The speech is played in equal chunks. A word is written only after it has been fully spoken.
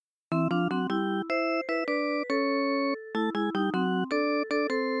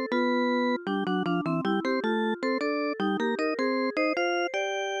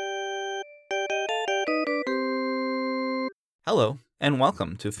Hello, and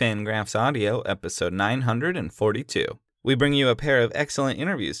welcome to Fangraphs Audio, episode 942. We bring you a pair of excellent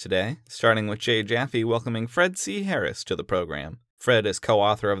interviews today, starting with Jay Jaffe welcoming Fred C. Harris to the program. Fred is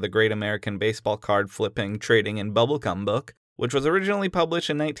co-author of the Great American Baseball Card Flipping, Trading, and Bubblegum book, which was originally published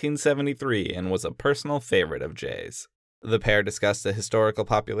in 1973 and was a personal favorite of Jay's. The pair discussed the historical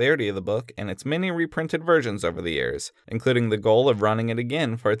popularity of the book and its many reprinted versions over the years, including the goal of running it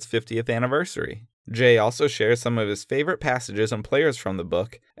again for its 50th anniversary. Jay also shares some of his favorite passages and players from the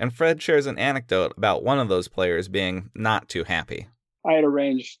book, and Fred shares an anecdote about one of those players being not too happy. I had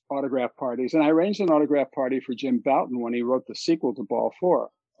arranged autograph parties, and I arranged an autograph party for Jim Bouton when he wrote the sequel to Ball 4.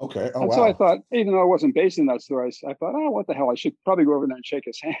 Okay. Oh, and wow. So I thought, even though it wasn't based in that story, I thought, what the hell? I should probably go over there and shake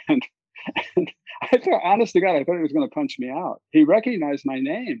his hand. And I thought, honest to God, I thought he was going to punch me out. He recognized my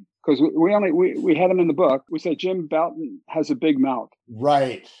name because we had him in the book. We said Jim Bouton has a big mouth.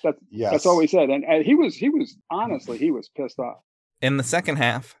 Right. That's all we said. And he was honestly, he was pissed off. In the second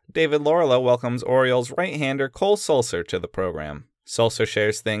half, David Laurila welcomes Orioles right-hander Cole Sulser to the program. Sulser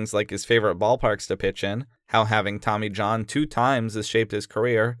shares things like his favorite ballparks to pitch in, how having Tommy John 2 times has shaped his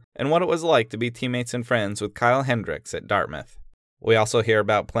career, and what it was like to be teammates and friends with Kyle Hendricks at Dartmouth. We also hear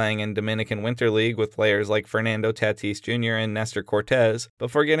about playing in Dominican Winter League with players like Fernando Tatis Jr. and Nestor Cortez,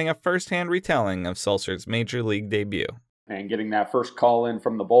 before getting a first-hand retelling of Sulser's Major League debut. And getting that first call in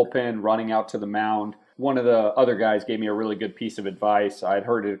from the bullpen, running out to the mound. One of the other guys gave me a really good piece of advice. I'd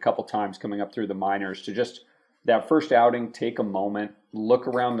heard it a couple times coming up through the minors to just, that first outing, take a moment, look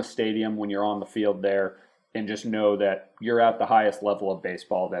around the stadium when you're on the field there, and just know that you're at the highest level of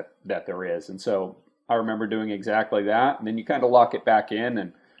baseball that there is. And so I remember doing exactly that, and then you kind of lock it back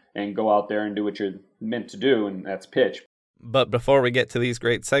in and go out there and do what you're meant to do, and that's pitch. But before we get to these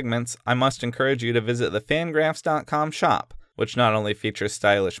great segments, I must encourage you to visit the Fangraphs.com shop, which not only features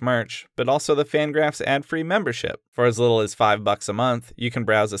stylish merch, but also the Fangraphs ad-free membership. For as little as $5 a month, you can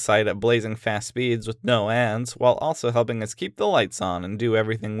browse the site at blazing fast speeds with no ads, while also helping us keep the lights on and do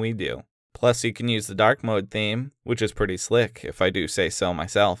everything we do. Plus, you can use the dark mode theme, which is pretty slick, if I do say so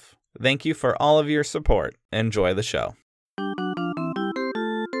myself. Thank you for all of your support. Enjoy the show.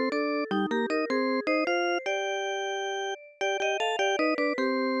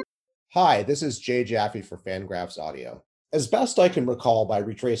 Hi, this is Jay Jaffe for Fangraphs Audio. As best I can recall by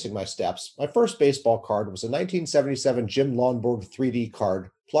retracing my steps, my first baseball card was a 1977 Jim Lonborg 3D card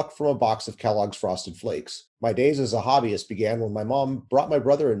plucked from a box of Kellogg's Frosted Flakes. My days as a hobbyist began when my mom brought my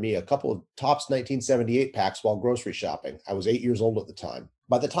brother and me a couple of Topps 1978 packs while grocery shopping. I was 8 years old at the time.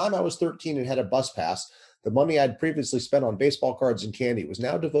 By the time I was 13 and had a bus pass, the money I'd previously spent on baseball cards and candy was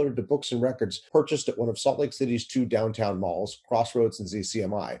now devoted to books and records purchased at one of Salt Lake City's 2 downtown malls, Crossroads and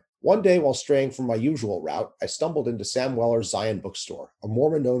ZCMI. One day, while straying from my usual route, I stumbled into Sam Weller's Zion Bookstore, a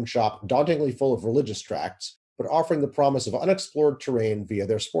Mormon-owned shop dauntingly full of religious tracts, but offering the promise of unexplored terrain via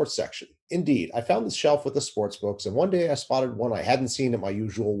their sports section. Indeed, I found the shelf with the sports books, and one day I spotted one I hadn't seen at my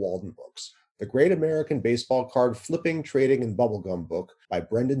usual Walden books, the Great American Baseball Card Flipping, Trading, and Bubblegum book by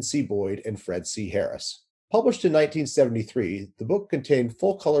Brendan C. Boyd and Fred C. Harris. Published in 1973, the book contained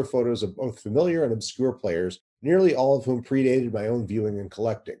full-color photos of both familiar and obscure players, nearly all of whom predated my own viewing and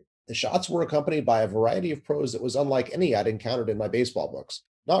collecting. The shots were accompanied by a variety of prose that was unlike any I'd encountered in my baseball books.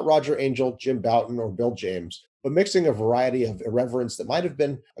 Not Roger Angell, Jim Bouton, or Bill James, but mixing a variety of irreverence that might have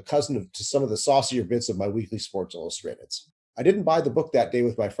been a cousin to some of the saucier bits of my weekly Sports Illustrateds. I didn't buy the book that day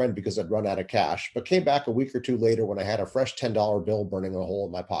with my friend because I'd run out of cash, but came back a week or two later when I had a fresh $10 bill burning a hole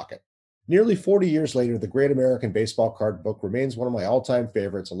in my pocket. Nearly 40 years later, the Great American Baseball Card book remains one of my all-time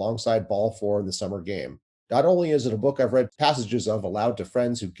favorites alongside Ball 4 and The Summer Game. Not only is it a book I've read passages of aloud to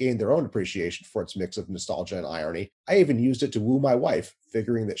friends who've gained their own appreciation for its mix of nostalgia and irony, I even used it to woo my wife,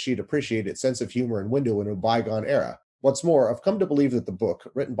 figuring that she'd appreciate its sense of humor and window in a bygone era. What's more, I've come to believe that the book,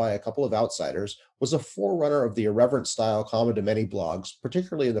 written by a couple of outsiders, was a forerunner of the irreverent style common to many blogs,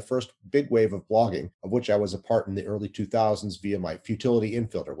 particularly in the first big wave of blogging, of which I was a part in the early 2000s via my Futility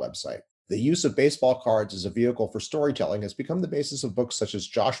Infielder website. The use of baseball cards as a vehicle for storytelling has become the basis of books such as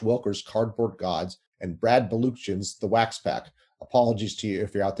Josh Wilker's Cardboard Gods and Brad Baluchin's The Wax Pack. Apologies to you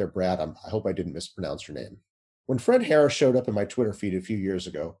if you're out there, Brad. I hope I didn't mispronounce your name. When Fred Harris showed up in my Twitter feed a few years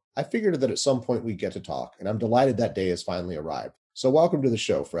ago, I figured that at some point we'd get to talk, and I'm delighted that day has finally arrived. So welcome to the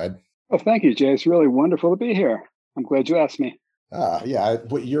show, Fred. Well, thank you, Jay. It's really wonderful to be here. I'm glad you asked me.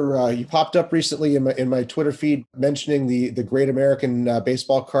 You popped up recently in my Twitter feed mentioning the Great American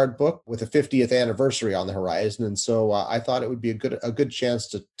Baseball Card book with a 50th anniversary on the horizon, and so I thought it would be a good chance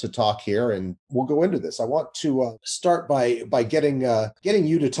to talk here, and we'll go into this. I want to start by getting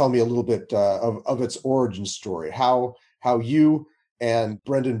you to tell me a little bit of its origin story, how you and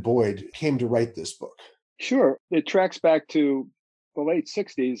Brendan Boyd came to write this book. Sure. It tracks back to the late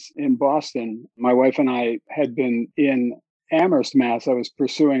 60s in Boston. My wife and I had been in Amherst, Mass. I was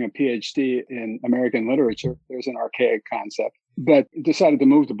pursuing a PhD in American literature. There's an archaic concept, but decided to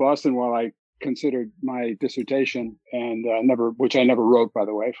move to Boston while I considered my dissertation and which I never wrote, by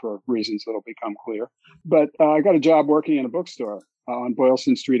the way, for reasons that'll become clear. But I got a job working in a bookstore on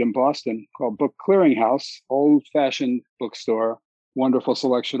Boylston Street in Boston called Book Clearinghouse, old-fashioned bookstore. Wonderful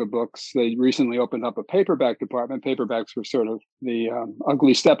selection of books. They recently opened up a paperback department. Paperbacks were sort of the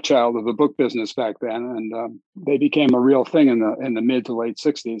ugly stepchild of the book business back then, and they became a real thing in the mid to late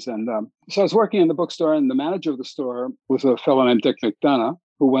 60s. And so I was working in the bookstore, and the manager of the store was a fellow named Dick McDonough,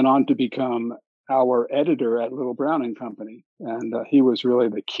 who went on to become our editor at Little Brown and Company. And he was really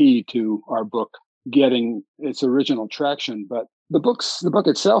the key to our book getting its original traction. But the book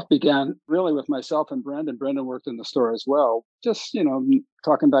itself began really with myself and Brendan. Brendan worked in the store as well, just,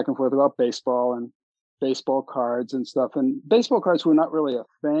 talking back and forth about baseball and baseball cards and stuff. And baseball cards were not really a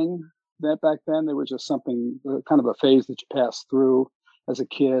thing back then. They were just something, kind of a phase that you passed through as a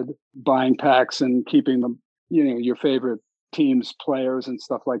kid, buying packs and keeping them, your favorite teams, players and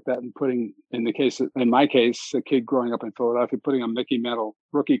stuff like that, and putting, in my case, a kid growing up in Philadelphia, putting a Mickey Mantle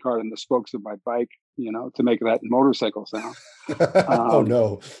rookie card in the spokes of my bike, to make that motorcycle sound. Oh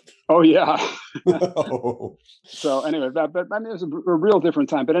no! Oh yeah. No. So anyway, it was a real different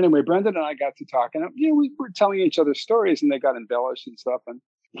time. But anyway, Brendan and I got to talk, and we were telling each other stories, and they got embellished and stuff. And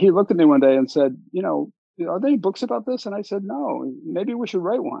he looked at me one day and said, are there any books about this? And I said, no, maybe we should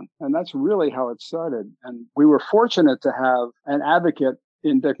write one. And that's really how it started. And we were fortunate to have an advocate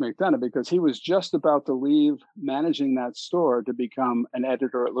in Dick McDonough, because he was just about to leave managing that store to become an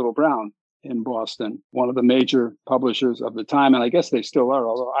editor at Little Brown in Boston, one of the major publishers of the time. And I guess they still are,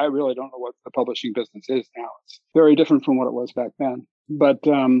 although I really don't know what the publishing business is now. It's very different from what it was back then. But,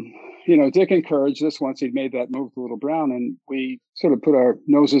 Dick encouraged us once he'd made that move to Little Brown, and we sort of put our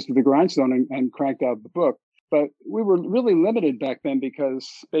noses to the grindstone and cranked out the book. But we were really limited back then because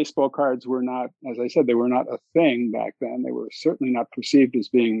baseball cards were not, as I said, they were not a thing back then. They were certainly not perceived as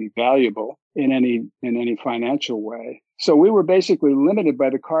being valuable in any financial way. So we were basically limited by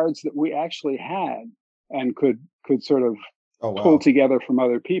the cards that we actually had and could sort of pull together from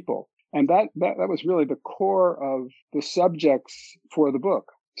other people. And that was really the core of the subjects for the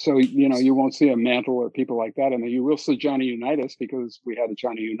book. So, you won't see a Mantle or people like that. And you will see Johnny Unitas, because we had a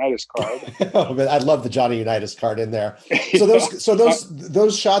Johnny Unitas card. Oh, man, I love the Johnny Unitas card in there. So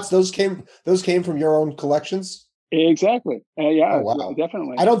those shots, those came from your own collections? Exactly. Yeah, oh, wow.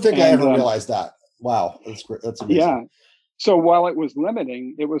 Definitely. I don't think I ever realized that. Wow. That's great. That's amazing. Yeah. So while it was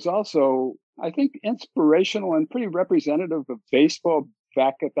limiting, it was also, I think, inspirational and pretty representative of baseball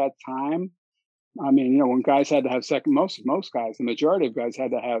back at that time. I mean, when guys had to have most guys, the majority of guys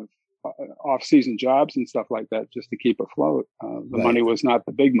had to have off-season jobs and stuff like that just to keep afloat. The money was not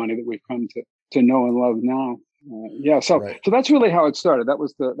the big money that we've come to know and love now. So that's really how it started. That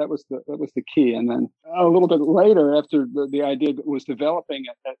was the key. And then a little bit later, after the idea was developing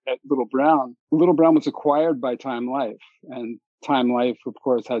at Little Brown was acquired by Time Life, and Time Life, of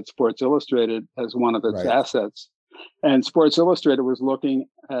course, had Sports Illustrated as one of its assets. And Sports Illustrated was looking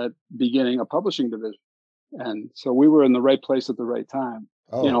at beginning a publishing division. And so we were in the right place at the right time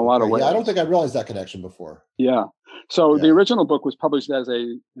in a lot of ways. Yeah, I don't think I realized that connection before. Yeah. So the original book was published as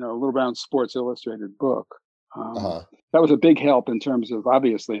a Little Brown Sports Illustrated book. That was a big help in terms of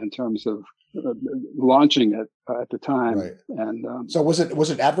launching it at the time. Right. And so was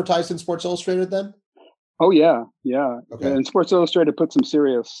it advertised in Sports Illustrated then? Oh yeah. Okay. And Sports Illustrated put some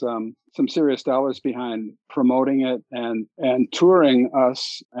serious dollars behind promoting it and touring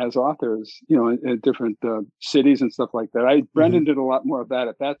us as authors, in different cities and stuff like that. Brendan did a lot more of that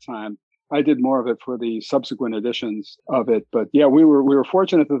at that time. I did more of it for the subsequent editions of it. But yeah, we were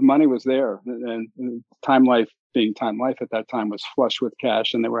fortunate that the money was there, and Time Life, being Time Life at that time, was flush with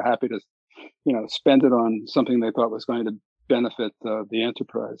cash, and they were happy to, spend it on something they thought was going to benefit the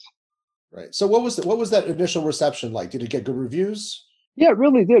enterprise. Right. So what was that initial reception like? Did it get good reviews? Yeah, it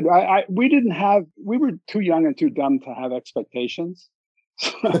really did. We were too young and too dumb to have expectations.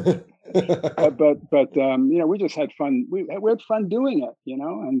 but we just had fun. We had fun doing it,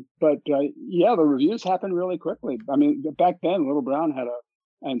 the reviews happened really quickly. I mean, back then Little Brown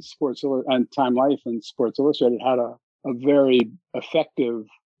and Time Life and Sports Illustrated had a very effective,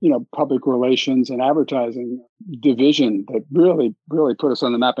 public relations and advertising division that really, really put us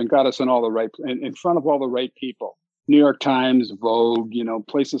on the map and got us in front of all the right people. New York Times, Vogue,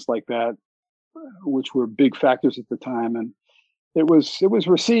 places like that, which were big factors at the time. And it was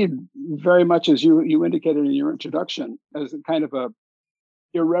received very much, as you indicated in your introduction, as a kind of a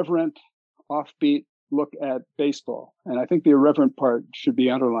irreverent, offbeat look at baseball. And I think the irreverent part should be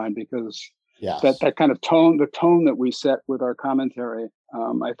underlined because Yes. that kind of tone, the tone that we set with our commentary,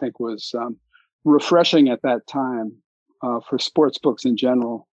 I think was refreshing at that time for sports books in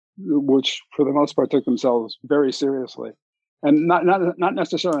general, which for the most part took themselves very seriously, and not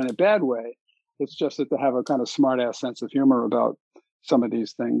necessarily in a bad way. It's just that to have a kind of smart ass sense of humor about some of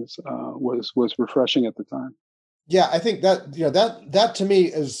these things was refreshing at the time. Yeah, I think that, that to me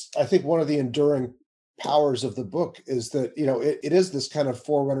is, I think, one of the enduring powers of the book is that, it is this kind of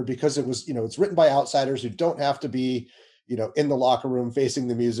forerunner because it was, it's written by outsiders who don't have to be, in the locker room facing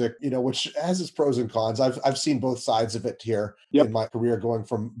the music, which has its pros and cons. I've seen both sides of it here in my career, going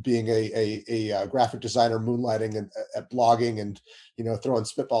from being a graphic designer, moonlighting and at blogging and, throwing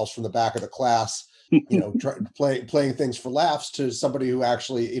spitballs from the back of the class, playing things for laughs, to somebody who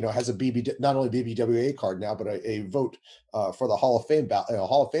actually, has a not only BBWA card now, but a vote for the Hall of Fame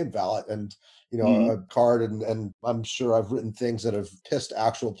ballot, and a card, and I'm sure I've written things that have pissed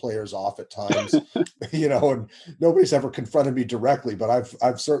actual players off at times, and nobody's ever confronted me directly, but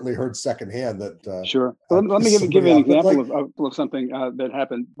I've certainly heard secondhand that. Sure. Let me give you an example of something that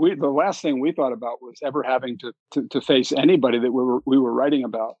happened. The last thing we thought about was ever having to face anybody that we were writing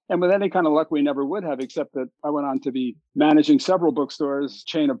about, and with any kind of luck, we never would have, except that I went on to be managing several bookstores,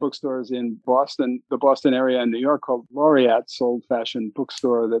 chain of bookstores in Boston, the Boston area in New York, called Laureate's old-fashioned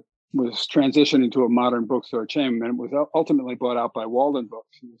bookstore that was transitioned into a modern bookstore chain, and it was ultimately bought out by Walden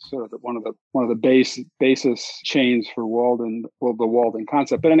Books. It was sort of one of the basis chains for Walden, the Walden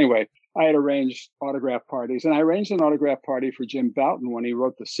concept. But anyway, I had arranged autograph parties, and I arranged an autograph party for Jim Bouton when he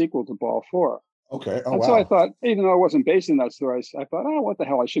wrote the sequel to Ball 4. Okay. Oh, and wow. So I thought, even though I wasn't based in that store, I thought, what the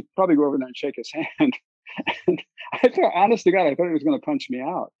hell? I should probably go over there and shake his hand. And I thought, honest to God, I thought he was going to punch me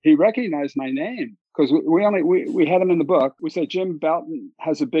out. He recognized my name because we had him in the book. We said Jim Bouton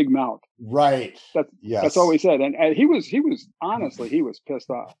has a big mouth. Right. That's all we said. And he was honestly, he was pissed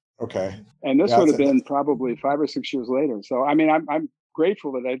off. Okay. And this would have been probably 5 or 6 years later. So I mean, I'm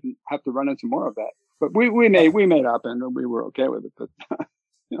grateful that I didn't have to run into more of that. But we made up and we were okay with it. But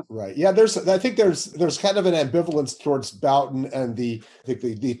Right. Yeah. I think there's kind of an ambivalence towards Bouton and the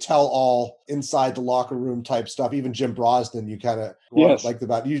tell all inside the locker room type stuff. Even Jim Brosnan, you kind of liked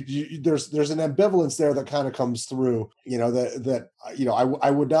about you. There's an ambivalence there that kind of comes through.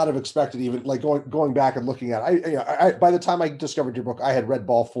 I would not have expected, even like going back and looking at I by the time I discovered your book, I had read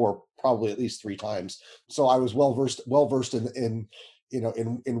Ball 4 probably at least 3 times, so I was well versed in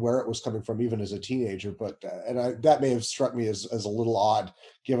where it was coming from, even as a teenager. But that may have struck me as a little odd,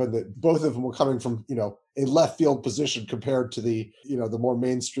 given that both of them were coming from, a left field position compared to the, the more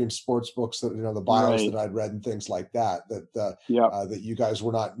mainstream sports books that, the bios that I'd read and things like that, that you guys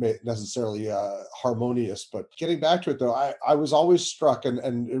were not necessarily harmonious. But getting back to it, though, I was always struck,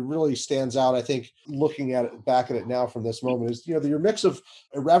 and it really stands out, I think, looking back at it now from this moment, is, your mix of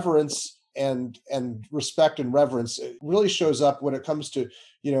irreverence and respect and reverence. It really shows up when it comes to,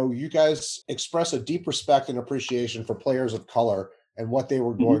 you guys express a deep respect and appreciation for players of color and what they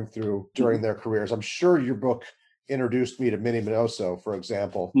were going through during their careers. I'm sure your book introduced me to Minnie Minoso, for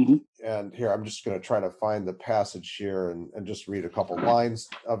example. And here, I'm just going to try to find the passage here and just read a couple lines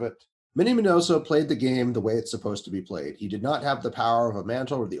of it. Minnie Minoso played the game the way it's supposed to be played. He did not have the power of a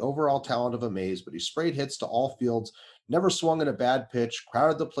Mantle or the overall talent of a Mays, but he sprayed hits to all fields, never swung in a bad pitch,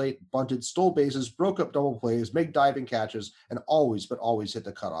 crowded the plate, bunted, stole bases, broke up double plays, made diving catches, and always hit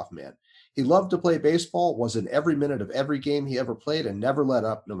the cutoff man. He loved to play baseball, was in every minute of every game he ever played, and never let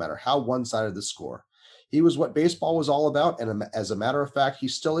up, no matter how one-sided the score. He was what baseball was all about, and as a matter of fact, he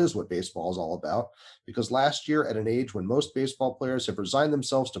still is what baseball is all about, because last year, at an age when most baseball players have resigned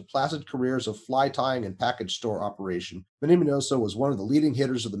themselves to placid careers of fly tying and package store operation, Minnie Minoso was one of the leading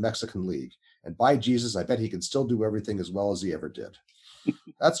hitters of the Mexican League. And by Jesus, I bet he can still do everything as well as he ever did.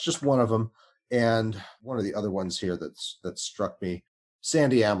 That's just one of them. And one of the other ones here that struck me,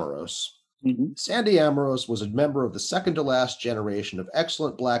 Sandy Amoros. Sandy Amoros was a member of the second to last generation of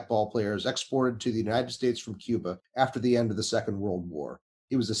excellent black ball players exported to the United States from Cuba after the end of the Second World War.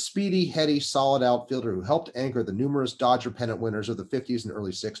 He was a speedy, heady, solid outfielder who helped anchor the numerous Dodger pennant winners of the 50s and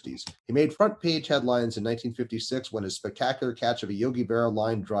early 60s. He made front-page headlines in 1956 when his spectacular catch of a Yogi Berra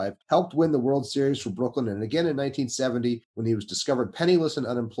line drive helped win the World Series for Brooklyn, and again in 1970 when he was discovered penniless and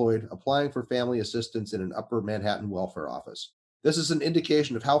unemployed, applying for family assistance in an upper Manhattan welfare office. This is an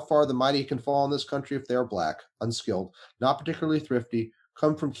indication of how far the mighty can fall in this country if they are black, unskilled, not particularly thrifty,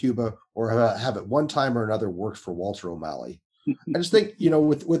 come from Cuba, or have at one time or another worked for Walter O'Malley. I just think,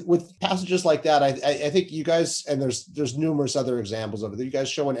 with passages like that, I think you guys, and there's numerous other examples of it, that you guys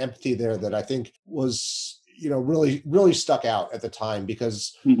show an empathy there that I think was, really, really stuck out at the time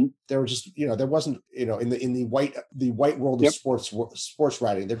because there were just, there wasn't, in the white world of sports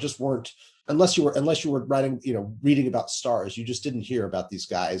writing, there just weren't, unless you were writing, reading about stars, you just didn't hear about these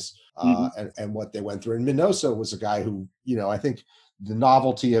guys and what they went through. And Minoso was a guy who, I think the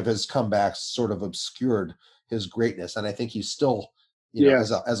novelty of his comebacks sort of obscured his greatness. And I think he's still,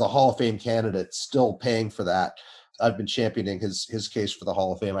 as a Hall of Fame candidate, still paying for that. I've been championing his case for the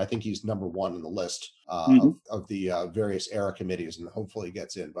Hall of Fame. I think he's number one on the list of the various era committees, and hopefully he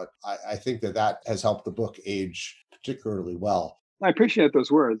gets in. But I think that has helped the book age particularly well. I appreciate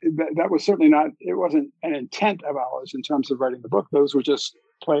those words. That was certainly not, it wasn't an intent of ours in terms of writing the book. Those were just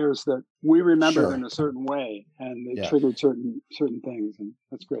players that we remembered in a certain way, and they triggered certain things, and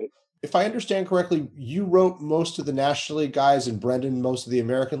that's great. If I understand correctly, you wrote most of the National League guys and Brendan most of the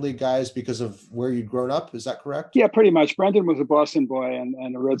American League guys because of where you'd grown up. Is that correct? Yeah, pretty much. Brendan was a Boston boy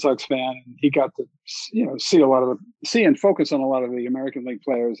and a Red Sox fan, and he got to see and focus on a lot of the American League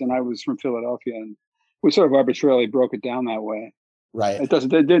players. And I was from Philadelphia, and we sort of arbitrarily broke it down that way. Right. It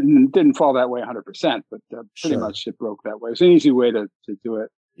didn't fall that way 100%, but pretty much it broke that way. It's an easy way to do it.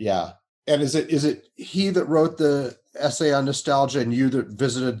 Yeah. And is it he that wrote the essay on nostalgia and you that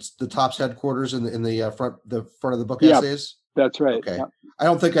visited the Topps headquarters in the front of the book essays? That's right. Okay. Yeah. I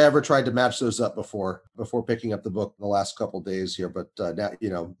don't think I ever tried to match those up before picking up the book in the last couple of days here, but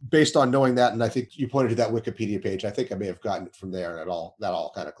now, based on knowing that, and I think you pointed to that Wikipedia page, I think I may have gotten it from there, and that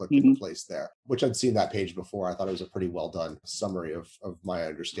all kind of clicked into place there, which I'd seen that page before. I thought it was a pretty well done summary of my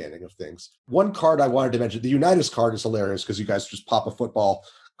understanding of things. One card I wanted to mention, the Unitas card is hilarious because you guys just pop a football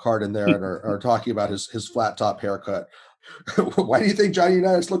card in there and are talking about his flat top haircut. Why do you think Johnny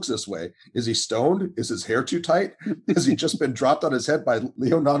Unitas looks this way? Is he stoned? Is his hair too tight? Has he just been dropped on his head by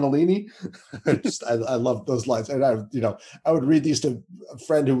Leo Nonnellini? I love those lines. And I would read these to a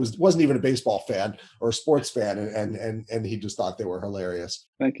friend who wasn't even a baseball fan or a sports fan, and he just thought they were hilarious.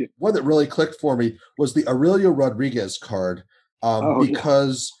 Thank you. One that really clicked for me was the Aurelio Rodriguez card,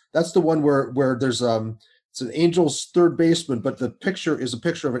 because that's the one where there's it's an Angels third baseman, but the picture is a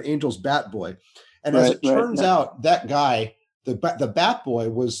picture of an Angels bat boy. And as it turns out, that guy, the bat boy,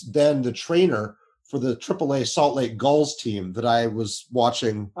 was then the trainer for the AAA Salt Lake Gulls team that I was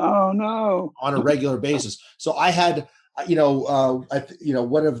watching on a regular basis. So I had, one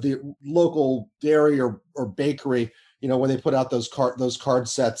of the local dairy or bakery, when they put out those card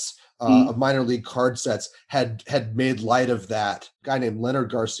sets, of minor league card sets, had made light of that. A guy named Leonard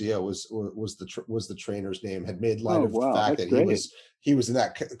Garcia was the trainer's name, had made light of the fact that he was in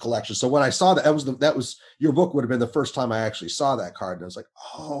that collection. So when I saw that was your book would have been the first time I actually saw that card, and I was like,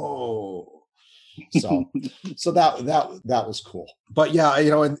 oh. So that was cool. But yeah,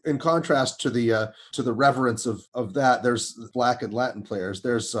 in contrast to the reverence of that, there's Black and Latin players.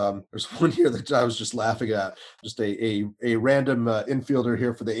 There's one here that I was just laughing at. Just a random infielder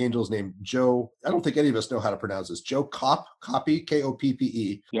here for the Angels named Joe. I don't think any of us know how to pronounce this. Joe Coppe,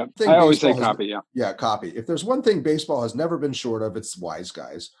 Koppe. Yep. I always say Coppe. Yeah. Yeah, Coppe. If there's one thing baseball has never been short of, it's wise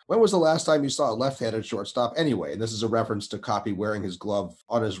guys. When was the last time you saw a left-handed shortstop anyway? And this is a reference to Coppe wearing his glove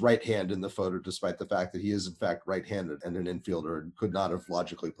on his right hand in the photo, despite the fact that he is in fact right-handed and an infielder and could not have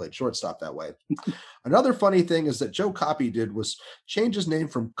logically played shortstop that way. Another funny thing is that Joe Coppe did was change his name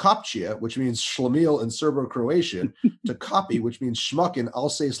from Kopcia, which means Schlemiel in Serbo-Croatian, to Coppe, which means schmuck in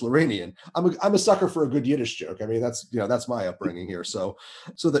Alsace-Lorrainian. I'm a sucker for a good Yiddish joke. I mean, that's my upbringing here. So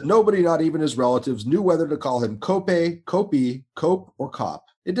that nobody, not even his relatives, knew whether to call him Cope, Kopi, Cope, or Cop.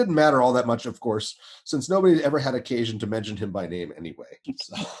 It didn't matter all that much, of course, since nobody ever had occasion to mention him by name anyway.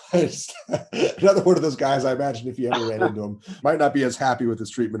 So, another one of those guys, I imagine if you ever ran into him, might not be as happy with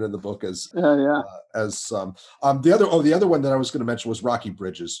his treatment in the book as some. The other one that I was going to mention was Rocky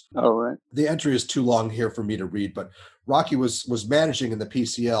Bridges. Oh, right. The entry is too long here for me to read, but Rocky was managing in the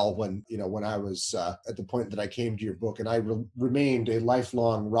PCL when I was at the point that I came to your book, and I remained a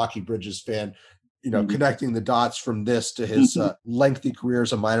lifelong Rocky Bridges fan. Connecting the dots from this to his lengthy career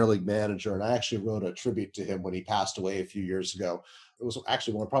as a minor league manager. And I actually wrote a tribute to him when he passed away a few years ago. It was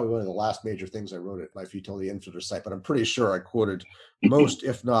actually probably one of the last major things I wrote at my Futility Infielder site, but I'm pretty sure I quoted most,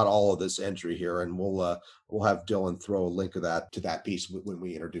 if not all, of this entry here. And we'll have Dylan throw a link of that to that piece when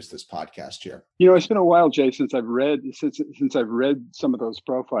we introduce this podcast here. It's been a while, Jay, since I've read some of those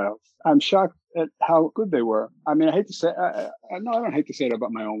profiles. I'm shocked at how good they were. I mean, I hate to say, I don't hate to say it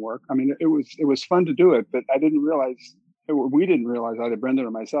about my own work. I mean, it was fun to do it, but we didn't realize, either Brendan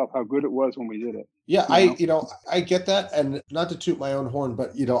or myself, how good it was when we did it. Yeah, I get that, and not to toot my own horn,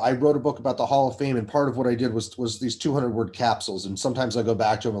 but I wrote a book about the Hall of Fame, and part of what I did was these 200-word capsules, and sometimes I go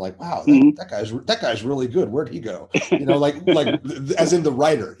back to them and like, wow, that guy's really good. Where'd he go? Like as in the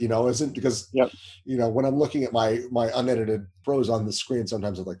writer, as in because Yep. When I'm looking at my unedited prose on the screen,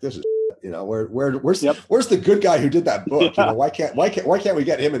 sometimes I'm like, this is where's the good guy who did that book? Yeah. Why can't we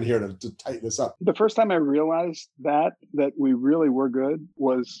get him in here to tighten this up? The first time I realized that we really were good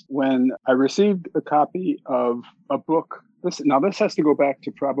was when I received a copy of a book. This has to go back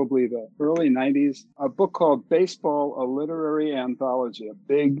to probably the early 90s, a book called Baseball, a Literary Anthology, a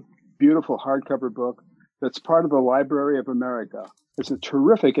big, beautiful hardcover book that's part of the Library of America. It's a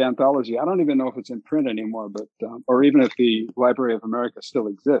terrific anthology. I don't even know if it's in print anymore, but or even if the Library of America still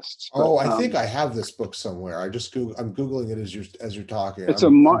exists. But, I think I have this book somewhere. I'm Googling it as you're talking. It's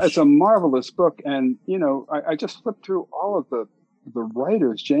a marvelous book, and I just flipped through all of the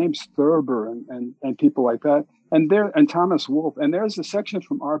writers, James Thurber and people like that, and Thomas Wolfe, and there's a section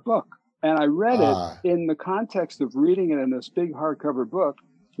from our book, and I read it in the context of reading it in this big hardcover book,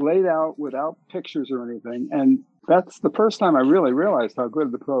 laid out without pictures or anything, and that's the first time I really realized how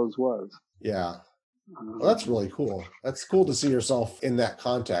good the prose was. Yeah. Well, that's really cool. That's cool to see yourself in that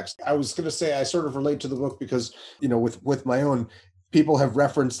context. I was going to say I sort of relate to the book because, with my own, people have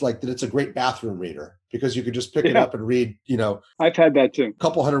referenced like that it's a great bathroom reader because you could just pick it up and read, I've had that too. A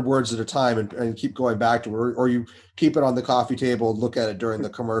couple hundred words at a time and keep going back to it, or you keep it on the coffee table and look at it during the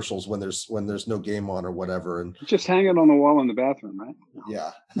commercials when there's no game on or whatever. And just hang it on the wall in the bathroom, right?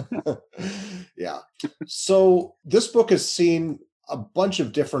 Yeah. Yeah. So this book has seen a bunch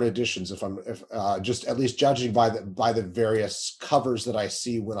of different editions, if just at least judging by the various covers that I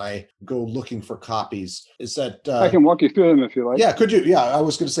see when I go looking for copies. Is that I can walk you through them if you like. Yeah, could you? Yeah, I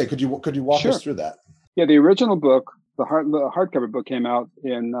was going to say, could you walk us through that? Yeah, the original book, the hardcover book, came out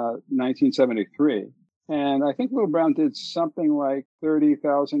in 1973, and I think Little Brown did something like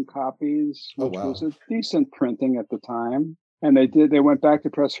 30,000 copies, which was a decent printing at the time. And they went back to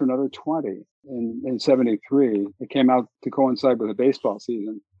press for another 20 in 73. It came out to coincide with the baseball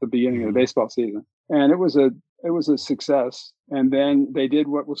season, the beginning of the baseball season. And it was a success. And then they did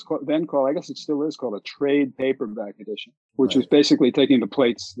what was called, I guess it still is called, a trade paperback edition, which was basically taking the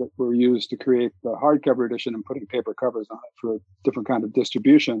plates that were used to create the hardcover edition and putting paper covers on it for a different kind of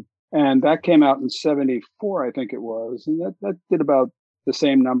distribution. And that came out in 74, I think it was. And that did about the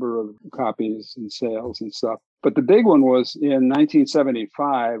same number of copies and sales and stuff. But the big one was in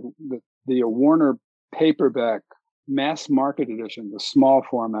 1975, the Warner paperback mass market edition, the small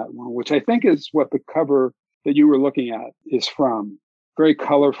format one, which I think is what the cover that you were looking at is from. Very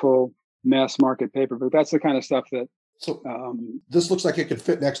colorful mass market paperback. That's the kind of stuff that. So this looks like it could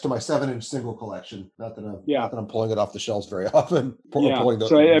fit next to my 7-inch single collection. Not that I'm pulling it off the shelves very often.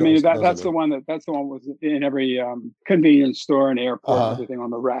 That's the one was in every convenience store and airport, everything on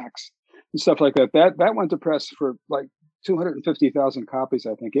the racks and stuff like that. That went to press for like 250,000 copies,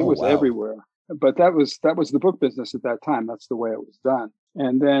 I think. It was everywhere. But that was the book business at that time. That's the way it was done.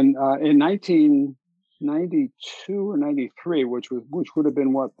 And then in 1992 or 93, which would have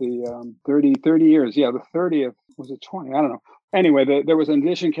been what, the 30 years. Yeah, the 30th, was it 20? I don't know. Anyway, there was an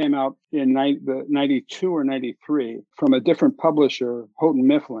edition came out in the 92 or 93 from a different publisher, Houghton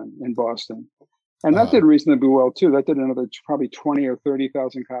Mifflin in Boston. And that did reasonably well too. That did another probably 20 or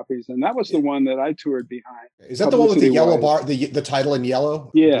 30,000 copies. And that was the one that I toured behind. Is that the one with the yellow bar, the title in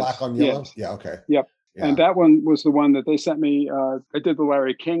yellow? Yes. Black on yellow? Yes. Yeah, okay. Yep. Yeah. And that one was the one that they sent me. I did the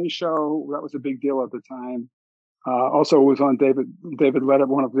Larry King show. That was a big deal at the time. Also was on David Letterman,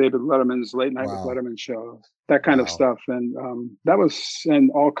 one of David Letterman's Late Night with Letterman shows, that kind of stuff. And that was, and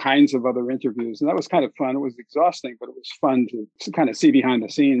all kinds of other interviews. And that was kind of fun. It was exhausting, but it was fun to kind of see behind the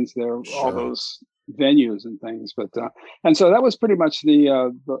scenes there, all those venues and things. But and so that was pretty much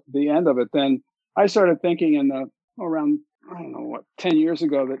the end of it. Then I started thinking around, I don't know what, 10 years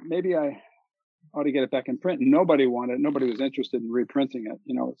ago, that maybe I ought to get it back in print. And nobody was interested in reprinting it.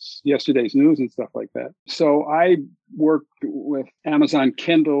 It's yesterday's news and stuff like that. So I worked with Amazon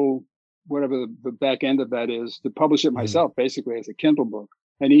Kindle, whatever the back end of that is, to publish it myself, basically as a Kindle book,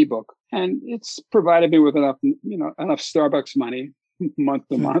 an ebook. And it's provided me with enough Starbucks money month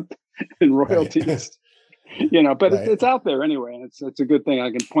to month and royalties. But it's out there anyway. And it's a good thing. I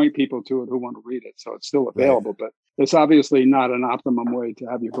can point people to it who want to read it. So it's still available, but it's obviously not an optimum way to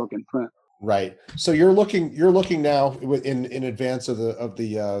have your book in print. Right. So you're looking now in advance of the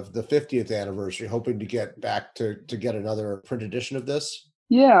 50th anniversary, hoping to get back to get another print edition of this.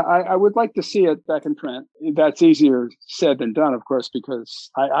 Yeah, I would like to see it back in print. That's easier said than done, of course,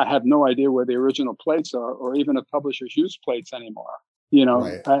 because I have no idea where the original plates are, or even if publishers use plates anymore.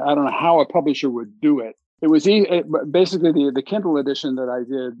 Right. I don't know how a publisher would do it. It was basically the Kindle edition that I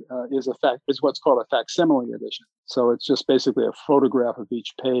did is what's called a facsimile edition. So it's just basically a photograph of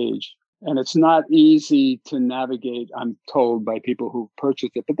each page. And it's not easy to navigate, I'm told, by people who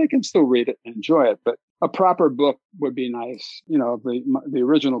purchased it, but they can still read it and enjoy it. But a proper book would be nice, the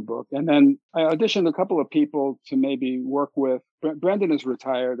original book. And then I auditioned a couple of people to maybe work with. Brendan is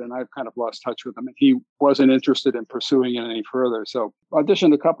retired, and I've kind of lost touch with him. And he wasn't interested in pursuing it any further. So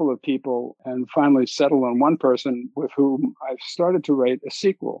auditioned a couple of people and finally settled on one person with whom I've started to write a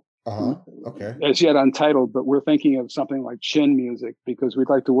sequel. Okay. As yet untitled, but we're thinking of something like Chin Music because we'd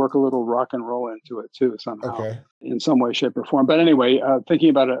like to work a little rock and roll into it too somehow, in some way, shape, or form. But anyway,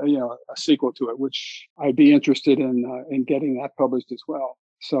 thinking about a sequel to it, which I'd be interested in getting that published as well.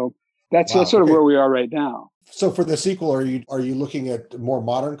 So that's sort of where we are right now. So for the sequel, are you looking at more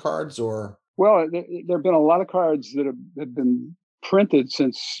modern cards or? Well, there have been a lot of cards that have been printed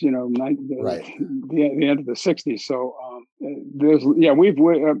since the end of the 60s. So we've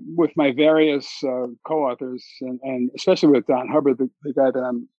with my various co-authors and especially with Don Hubbard, the guy that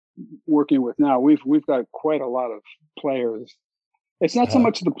I'm working with now, we've got quite a lot of players. It's not so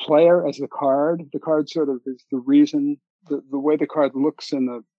much the player as the card. The card sort of is the reason, the way the card looks,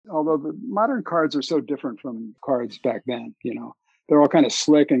 although the modern cards are so different from cards back then, they're all kind of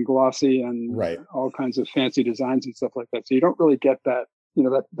slick and glossy and all kinds of fancy designs and stuff like that. So you don't really get that,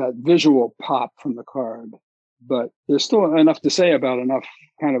 that visual pop from the card. But there's still enough to say about enough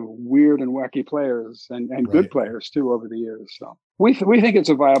kind of weird and wacky players and good players too over the years. So we think it's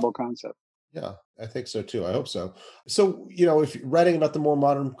a viable concept. Yeah, I think so too. I hope so. So, if you're writing about the more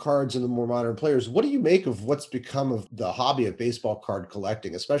modern cards and the more modern players, what do you make of what's become of the hobby of baseball card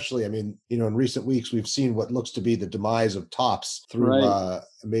collecting? Especially, in recent weeks, we've seen what looks to be the demise of Topps through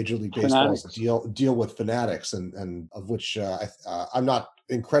Major League Baseball's deal with Fanatics, and of which I'm not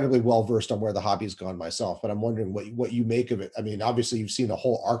incredibly well versed on where the hobby's gone myself, but I'm wondering what you make of it. Obviously, you've seen the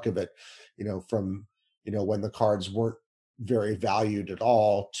whole arc of it, from when the cards weren't very valued at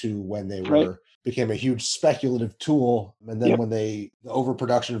all to when they became a huge speculative tool, and then when the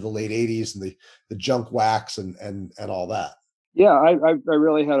overproduction of the late 80s and the junk wax and all that. Yeah, I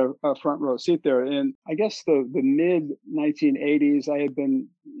really had a front row seat there. And I guess the mid 1980s, I had been,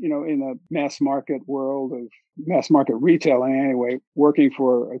 in a mass market world of mass market retailing anyway, working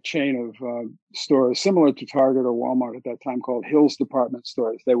for a chain of stores similar to Target or Walmart at that time called Hills Department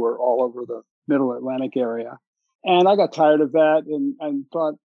Stores. They were all over the Middle Atlantic area. And I got tired of that and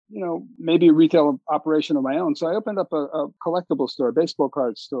thought, maybe a retail operation of my own. So I opened up a collectible store, a baseball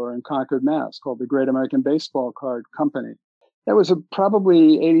card store in Concord, Mass, called the Great American Baseball Card Company. That was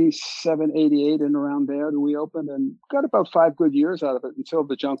probably 87, 88 and around there that we opened, and got about 5 good years out of it until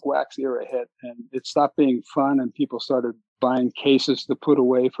the junk wax era hit. And it stopped being fun and people started buying cases to put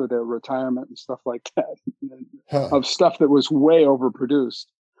away for their retirement and stuff like that, of stuff that was way overproduced.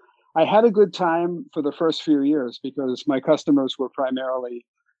 I had a good time for the first few years because my customers were primarily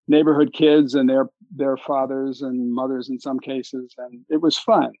neighborhood kids and their fathers and mothers in some cases, and it was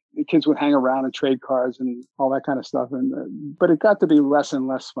fun. The kids would hang around and trade cards and all that kind of stuff, but it got to be less and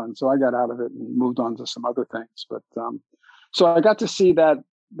less fun. So I got out of it and moved on to some other things. But so I got to see that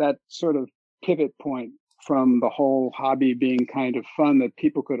sort of pivot point from the whole hobby being kind of fun that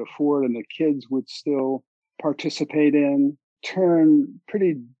people could afford and the kids would still participate in, turn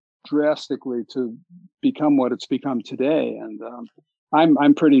pretty drastically to become what it's become today. And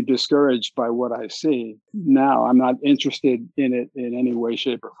I'm pretty discouraged by what I see now. I'm not interested in it in any way,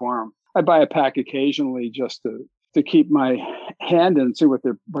 shape, or form. I buy a pack occasionally just to keep my hand and see what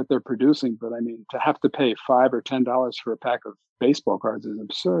they're producing. But to have to pay $5 or $10 for a pack of baseball cards is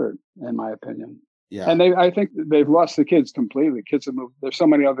absurd, in my opinion. Yeah. And I think they've lost the kids completely. Kids have moved. There's so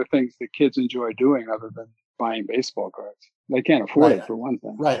many other things that kids enjoy doing other than buying baseball cards. They can't afford it for one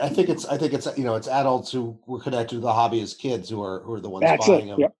thing. Right. I think it's it's adults who were connected to the hobby as kids who are the ones buying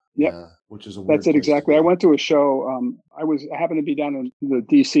them. Yep. Yeah, which is a weird That's it exactly. I went to a show. I happened to be down in the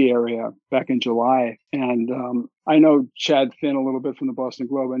DC area back in July, and I know Chad Finn a little bit from the Boston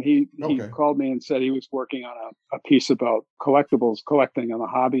Globe, and he called me and said he was working on a piece about collectibles, collecting, and the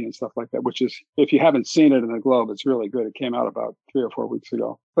hobby and stuff like that. Which is, if you haven't seen it in the Globe, it's really good. It came out about 3 or 4 weeks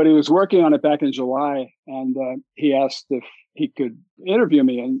ago. But he was working on it back in July, and he asked if he could interview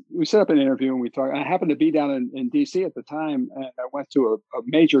me, and we set up an interview and we talked. I happened to be down in DC at the time, and I went to a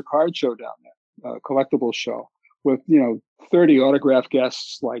major card show down there, a collectibles show with 30 autograph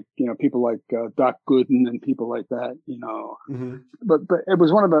guests, like people like Doc Gooden and people like that, But it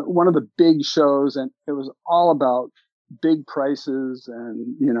was one of the big shows, and it was all about big prices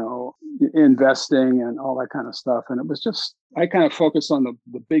and, investing and all that kind of stuff. And it was just, I kind of focused on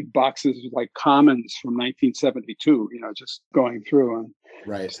the big boxes like Commons from 1972, just going through and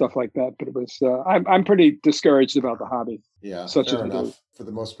right. stuff like that. But it was, I'm pretty discouraged about the hobby. Yeah, such fair as enough. For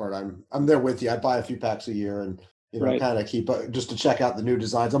the most part, I'm there with you. I buy a few packs a year and, Right. kind of keep just to check out the new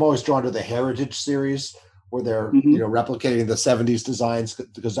designs. I'm always drawn to the Heritage series where they're, Mhm. replicating the 70s designs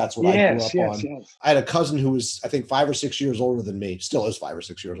because that's what I grew up on. Yes. I had a cousin who was, I think, 5 or 6 years older than me, still is 5 or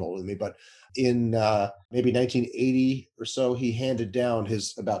 6 years older than me, but in maybe 1980 or so, he handed down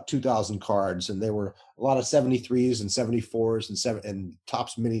his about 2,000 cards, and there were a lot of 73s and 74s and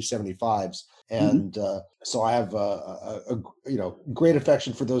Topps Mini 75s. And so I have a great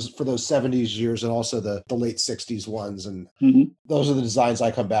affection for those 70s years and also the late 60s ones, and those are the designs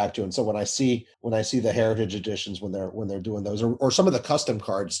I come back to. And so when I see the Heritage editions when they're doing those, or some of the custom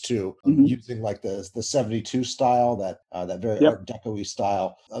cards too, using like the 72 style, that very Art Deco-y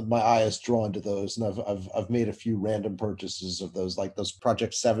style, my eye is drawn to those, and I've made a few random purchases of those, like those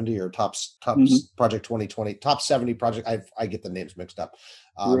Project 70 or Topps Project 2020, Top 70 Project. I get the names mixed up.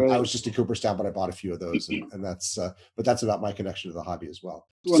 Right. I was just in Cooperstown, but I bought a few of those, and that's but that's about my connection to the hobby as well.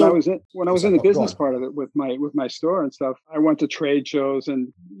 When I was in the business part of it with my store and stuff, I went to trade shows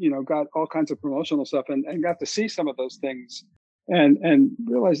and got all kinds of promotional stuff and got to see some of those things and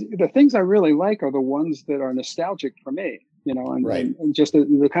realized the things I really like are the ones that are nostalgic for me, and just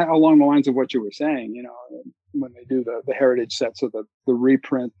the kind of along the lines of what you were saying, when they do the Heritage sets or the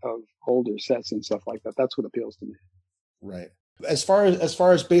reprint of older sets and stuff like that. That's what appeals to me. Right. As far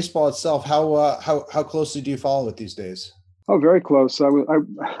as baseball itself, how closely do you follow it these days? Oh, very close.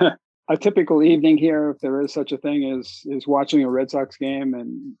 A typical evening here, if there is such a thing, is watching a Red Sox game,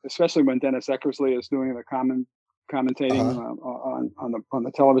 and especially when Dennis Eckersley is doing the commentating on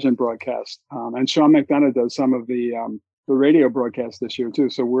the television broadcast, and Sean McDonough does some of the radio broadcast this year too.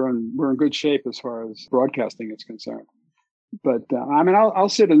 So we're in good shape as far as broadcasting is concerned. But I'll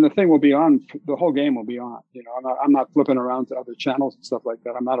sit and the thing will be on. The whole game will be on. I'm not flipping around to other channels and stuff like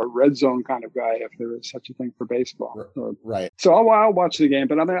that. I'm not a red zone kind of guy, if there is such a thing for baseball. Right. So I'll watch the game,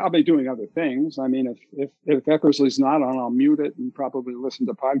 but I'll be doing other things. If Eckersley's not on, I'll mute it and probably listen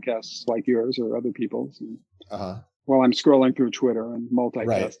to podcasts like yours or other people's. While I'm scrolling through Twitter and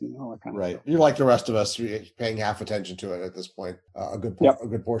multitasking, all that kind of stuff. You're like the rest of us, paying half attention to it at this point, a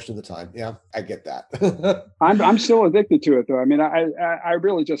good portion of the time. Yeah, I get that. I'm still addicted to it, though. I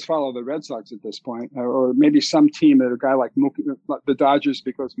really just follow the Red Sox at this point, or maybe some team that a guy like Mookie, the Dodgers,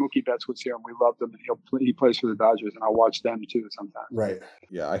 because Mookie Betts was here and we loved him, and he plays for the Dodgers, and I'll watch them too sometimes. Right.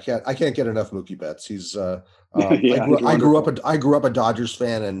 Yeah, I can't get enough Mookie Betts. He's I grew up a Dodgers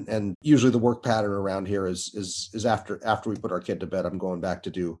fan, and usually the work pattern around here is after we put our kid to bed, I'm going back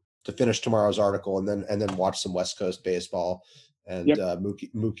to finish tomorrow's article and then watch some West Coast baseball. And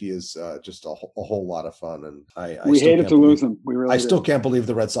Mookie is just a whole lot of fun, and we hated to lose him. I still can't believe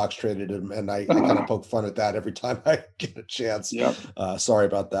the Red Sox traded him, and I kind of poke fun at that every time I get a chance. Sorry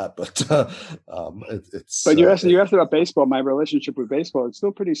about that, but it's. But you asked about baseball. My relationship with baseball, it's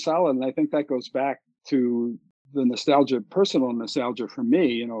still pretty solid, and I think that goes back to the personal nostalgia for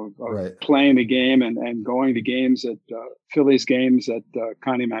me, of playing the game and going to games at Phillies games at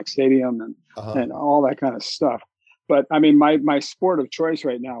Connie Mack Stadium and all that kind of stuff. But my sport of choice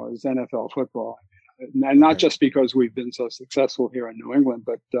right now is NFL football, and not just because we've been so successful here in New England,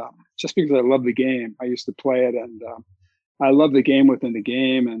 but just because I love the game. I used to play it, and I love the game within the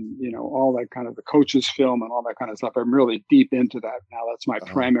game, and all that kind of the coaches' film and all that kind of stuff. I'm really deep into that now. That's my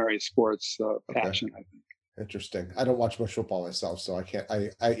primary sports passion, I think. Interesting. I don't watch much football myself, so I can't.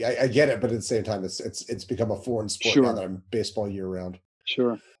 I get it, but at the same time, it's become a foreign sport now that I'm baseball year round.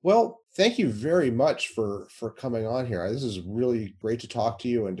 Sure. Well, thank you very much for coming on here. This is really great to talk to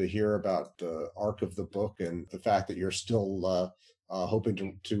you and to hear about the arc of the book and the fact that you're still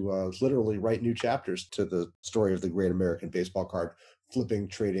hoping to literally write new chapters to the story of the great American baseball card flipping,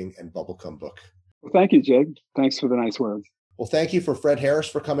 trading, and bubblegum book. Well, thank you, Jake. Thanks for the nice words. Well, thank you for Fred Harris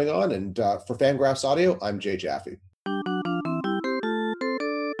for coming on, and for Fangraphs Audio, I'm Jay Jaffe.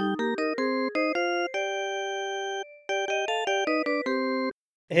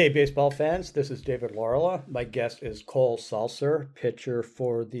 Hey, baseball fans, this is David Laurila. My guest is Cole Sulser, pitcher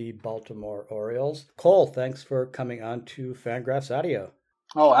for the Baltimore Orioles. Cole, thanks for coming on to Fangraphs Audio.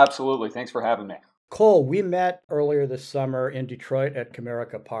 Oh, absolutely. Thanks for having me. Cole, we met earlier this summer in Detroit at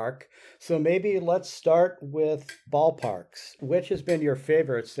Comerica Park. So maybe let's start with ballparks. Which has been your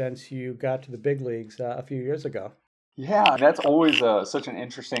favorite since you got to the big leagues a few years ago? Yeah, that's always such an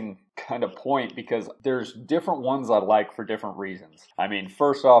interesting kind of point because there's different ones I like for different reasons.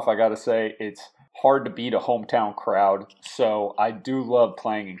 First off, I got to say it's hard to beat a hometown crowd. So I do love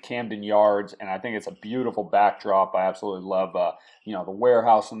playing in Camden Yards, and I think it's a beautiful backdrop. I absolutely love, the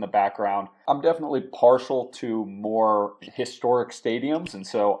warehouse in the background. I'm definitely partial to more historic stadiums, and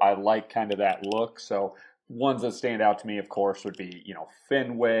so I like kind of that look. So ones that stand out to me, of course, would be,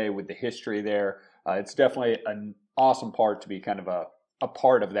 Fenway with the history there. It's definitely an awesome part to be kind of a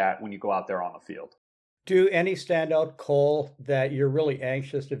part of that when you go out there on the field. Do any stand out, Cole, that you're really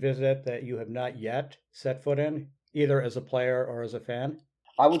anxious to visit that you have not yet set foot in, either as a player or as a fan?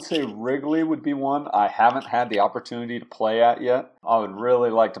 I would say Wrigley would be one I haven't had the opportunity to play at yet. I would really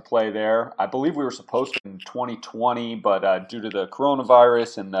like to play there. I believe we were supposed to in 2020, but due to the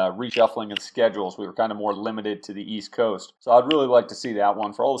coronavirus and the reshuffling of schedules, we were kind of more limited to the East Coast. So I'd really like to see that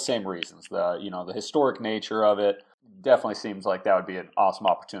one for all the same reasons. The historic nature of it definitely seems like that would be an awesome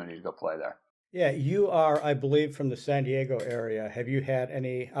opportunity to go play there. Yeah, you are, I believe, from the San Diego area. Have you had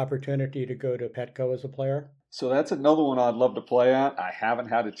any opportunity to go to Petco as a player? So that's another one I'd love to play at. I haven't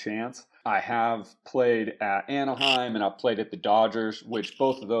had a chance. I have played at Anaheim and I've played at the Dodgers, which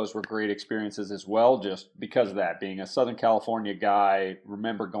both of those were great experiences as well, just because of that. Being a Southern California guy,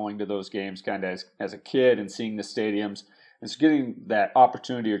 remember going to those games kind of as a kid and seeing the stadiums. And so getting that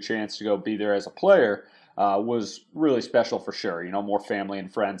opportunity or chance to go be there as a player was really special for sure. More family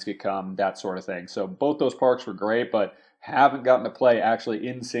and friends could come, that sort of thing. So both those parks were great, but haven't gotten to play actually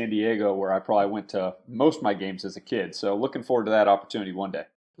in San Diego, where I probably went to most of my games as a kid. So looking forward to that opportunity one day.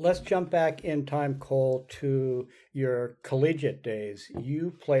 Let's jump back in time, Cole, to your collegiate days.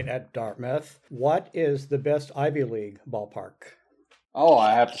 You played at Dartmouth. What is the best Ivy League ballpark? Oh,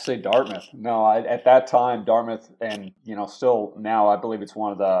 I have to say Dartmouth. No, at that time, Dartmouth, and still now, I believe it's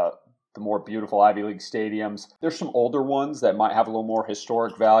one of the more beautiful Ivy League stadiums. There's some older ones that might have a little more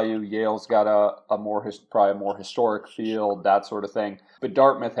historic value. Yale's got probably a more historic field, that sort of thing. But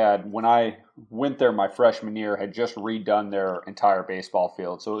Dartmouth had, when I went there my freshman year, had just redone their entire baseball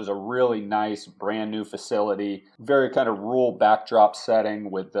field. So it was a really nice, brand new facility, very kind of rural backdrop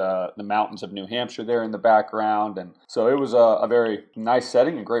setting with the mountains of New Hampshire there in the background. And so it was a very nice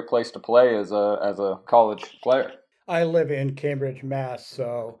setting and great place to play as a college player. I live in Cambridge, Mass.,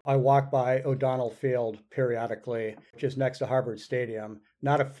 so I walk by O'Donnell Field periodically, which is next to Harvard Stadium.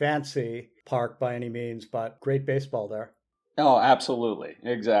 Not a fancy park by any means, but great baseball there. Oh, absolutely.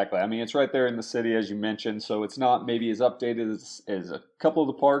 Exactly. I mean, it's right there in the city, as you mentioned, so it's not maybe as updated as a couple of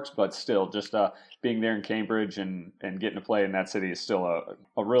the parks, but still, just being there in Cambridge and getting to play in that city is still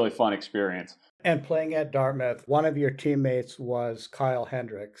a really fun experience. And playing at Dartmouth, one of your teammates was Kyle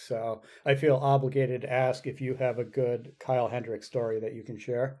Hendricks, so I feel obligated to ask if you have a good Kyle Hendricks story that you can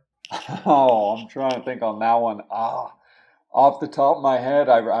share. Oh, I'm trying to think on that one. Off the top of my head,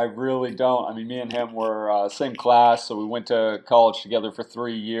 I really don't. I mean, me and him were same class, so we went to college together for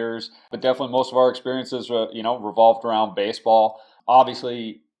 3 years. But definitely most of our experiences, revolved around baseball.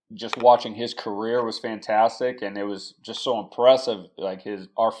 Obviously, just watching his career was fantastic, and it was just so impressive. Like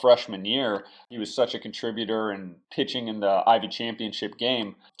our freshman year, he was such a contributor and pitching in the Ivy Championship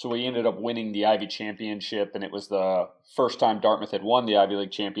game. So we ended up winning the Ivy Championship, and it was the first time Dartmouth had won the Ivy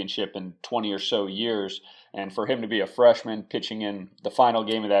League Championship in 20 or so years. And for him to be a freshman pitching in the final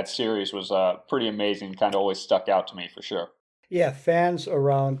game of that series was pretty amazing. Kind of always stuck out to me for sure. Yeah, fans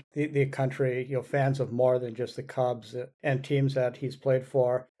around the country, fans of more than just the Cubs and teams that he's played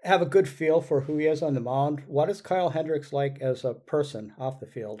for, have a good feel for who he is on the mound. What is Kyle Hendricks like as a person off the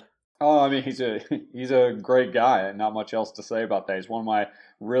field? Oh, I mean, he's a great guy, and not much else to say about that. He's one of my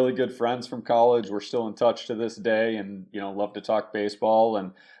really good friends from college. We're still in touch to this day, and love to talk baseball.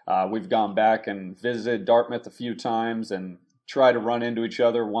 And we've gone back and visited Dartmouth a few times, and try to run into each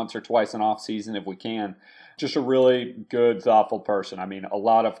other once or twice in off season if we can. Just a really good, thoughtful person. I mean, a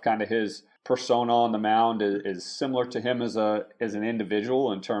lot of kind of his persona on the mound is similar to him as an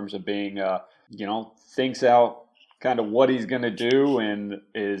individual in terms of being, thinks out kind of what he's going to do and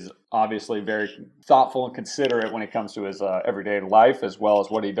is obviously very thoughtful and considerate when it comes to his everyday life as well as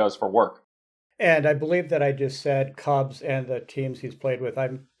what he does for work. And I believe that I just said Cubs and the teams he's played with.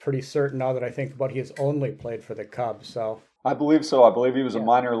 I'm pretty certain now that I think about it, he has only played for the Cubs. So I believe so. I believe he was a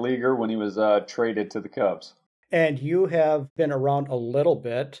minor leaguer when he was traded to the Cubs. And you have been around a little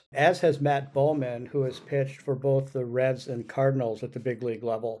bit, as has Matt Bowman, who has pitched for both the Reds and Cardinals at the big league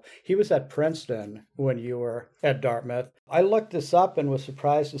level. He was at Princeton when you were at Dartmouth. I looked this up and was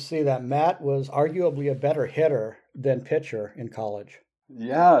surprised to see that Matt was arguably a better hitter than pitcher in college.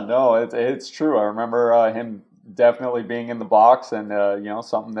 Yeah, no, it's true. I remember him definitely being in the box and,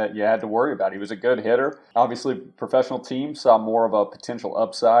 something that you had to worry about. He was a good hitter. Obviously, professional teams saw more of a potential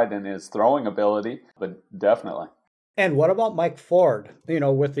upside in his throwing ability, but definitely. And what about Mike Ford?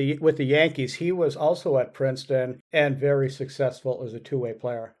 With the Yankees, he was also at Princeton and very successful as a two-way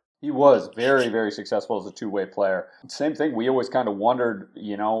player. He was very, very successful as a two-way player. Same thing. We always kind of wondered,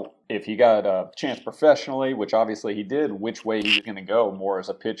 if he got a chance professionally, which obviously he did, which way he was going to go, more as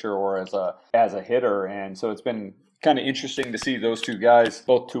a pitcher or as a hitter. And so it's been kind of interesting to see those two guys,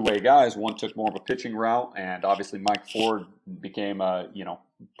 both two-way guys. One took more of a pitching route, and obviously Mike Ford became a,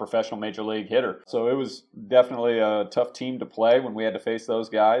 professional major league hitter. So it was definitely a tough team to play when we had to face those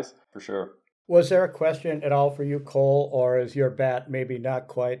guys, for sure. Was there a question at all for you, Cole, or is your bat maybe not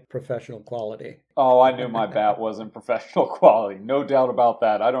quite professional quality? Oh, I knew my bat wasn't professional quality. No doubt about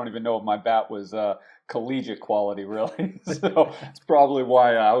that. I don't even know if my bat was collegiate quality, really. So it's probably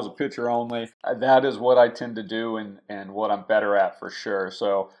why I was a pitcher only. That is what I tend to do and what I'm better at for sure.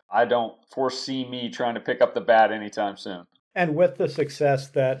 So I don't foresee me trying to pick up the bat anytime soon. And with the success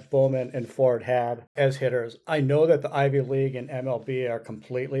that Bowman and Ford had as hitters, I know that the Ivy League and MLB are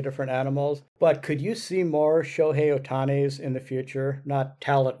completely different animals, but could you see more Shohei Ohtanis in the future? Not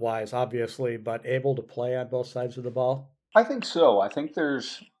talent-wise, obviously, but able to play on both sides of the ball? I think so. I think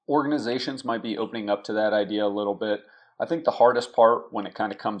there's organizations might be opening up to that idea a little bit. I think the hardest part when it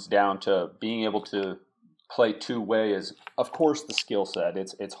kind of comes down to being able to play two-way is, of course, the skill set.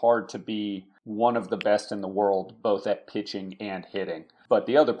 It's hard to be one of the best in the world, both at pitching and hitting. But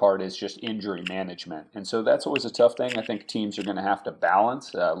the other part is just injury management. And so that's always a tough thing. I think teams are going to have to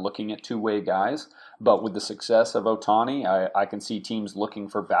balance looking at two-way guys. But with the success of Ohtani, I can see teams looking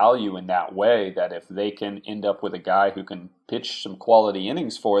for value in that way, that if they can end up with a guy who can pitch some quality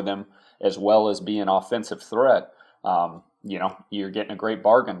innings for them, as well as be an offensive threat, you're getting a great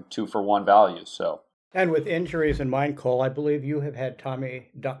bargain, 2-for-1 value. So. And with injuries in mind, Cole, I believe you have had Tommy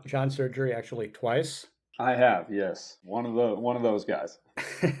John surgery actually twice. I have, yes. One of those guys.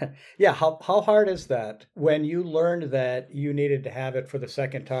 Yeah, how hard is that when you learned that you needed to have it for the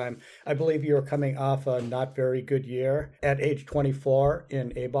second time? I believe you were coming off a not very good year at age 24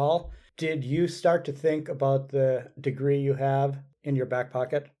 in A-ball. Did you start to think about the degree you have in your back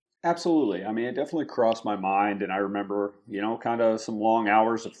pocket? Absolutely. I mean, it definitely crossed my mind, and I remember, kind of some long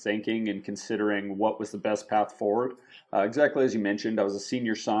hours of thinking and considering what was the best path forward. Exactly as you mentioned, I was a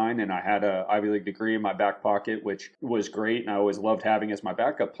senior sign, and I had an Ivy League degree in my back pocket, which was great, and I always loved having as my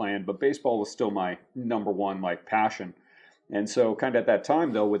backup plan, but baseball was still my number one, passion. And so kind of at that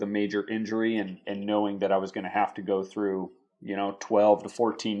time, though, with a major injury and knowing that I was going to have to go through 12 to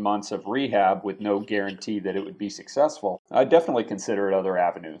 14 months of rehab with no guarantee that it would be successful, I definitely considered other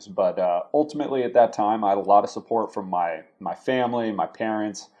avenues. But ultimately at that time, I had a lot of support from my family, my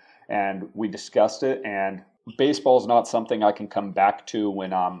parents, and we discussed it. And baseball is not something I can come back to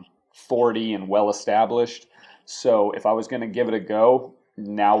when I'm 40 and well established. So if I was going to give it a go,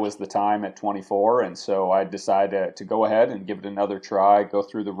 now was the time at 24. And so I decided to go ahead and give it another try, go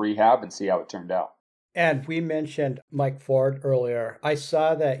through the rehab and see how it turned out. And we mentioned Mike Ford earlier. I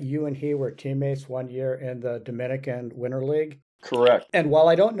saw that you and he were teammates one year in the Dominican Winter League. Correct. And while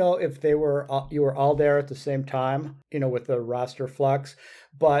I don't know if you were all there at the same time, with the roster flux,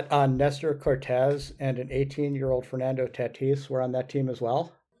 but Nestor Cortez and an 18-year-old Fernando Tatis were on that team as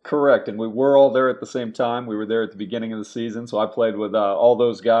well. Correct. And we were all there at the same time. We were there at the beginning of the season. So I played with all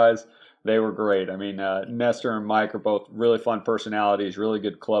those guys. They were great. I mean, Nestor and Mike are both really fun personalities, really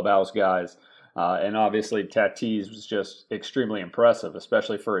good clubhouse guys. And obviously Tatis was just extremely impressive,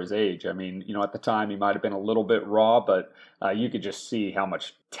 especially for his age. I mean, at the time he might have been a little bit raw, but you could just see how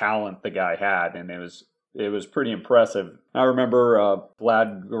much talent the guy had, and it was pretty impressive. I remember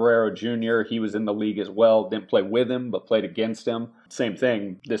Vlad Guerrero Jr., he was in the league as well. Didn't play with him, but played against him. Same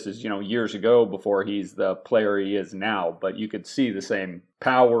thing. This is, years ago before he's the player he is now, but you could see the same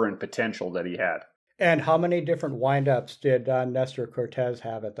power and potential that he had. And how many different windups did Nestor Cortez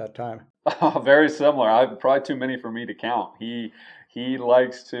have at that time? Very similar. Probably too many for me to count. He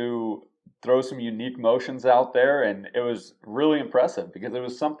likes to throw some unique motions out there, and it was really impressive because it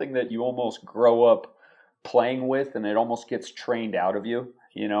was something that you almost grow up playing with, and it almost gets trained out of you.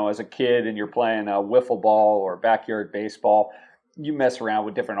 As a kid and you're playing a wiffle ball or backyard baseball, you mess around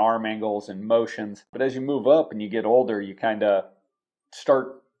with different arm angles and motions. But as you move up and you get older, you kind of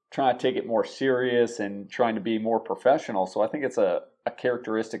start trying to take it more serious and trying to be more professional. So I think it's a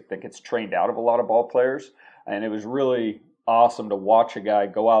characteristic that gets trained out of a lot of ball players. And it was really awesome to watch a guy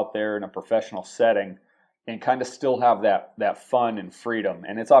go out there in a professional setting and kind of still have that fun and freedom.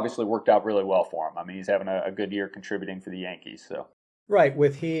 And it's obviously worked out really well for him. I mean, he's having a good year contributing for the Yankees. So. Right,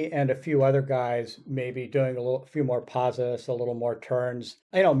 with he and a few other guys maybe doing a few more pauses, a little more turns.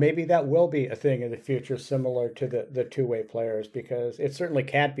 Maybe that will be a thing in the future similar to the two-way players, because it certainly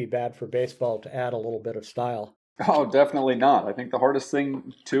can't be bad for baseball to add a little bit of style. Oh, definitely not. I think the hardest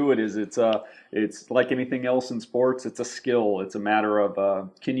thing to it is it's like anything else in sports. It's a skill. It's a matter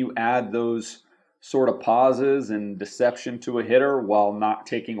of can you add those sort of pauses and deception to a hitter while not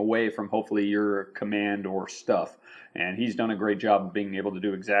taking away from hopefully your command or stuff. And he's done a great job of being able to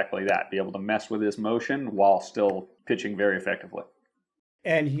do exactly that, be able to mess with his motion while still pitching very effectively.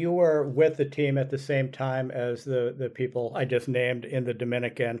 And you were with the team at the same time as the people I just named in the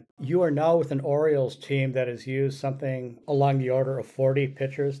Dominican. You are now with an Orioles team that has used something along the order of 40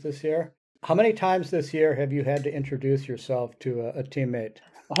 pitchers this year. How many times this year have you had to introduce yourself to a teammate?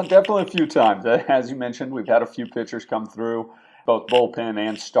 Definitely a few times. As you mentioned, we've had a few pitchers come through, both bullpen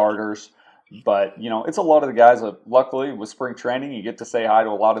and starters. But, it's a lot of the guys that luckily with spring training, you get to say hi to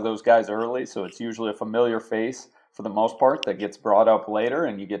a lot of those guys early. So it's usually a familiar face for the most part that gets brought up later,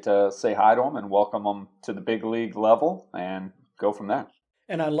 and you get to say hi to them and welcome them to the big league level and go from there.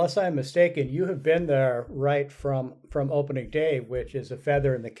 And unless I'm mistaken, you have been there right from opening day, which is a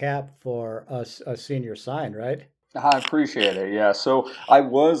feather in the cap for a senior sign, right? I appreciate it. Yeah. So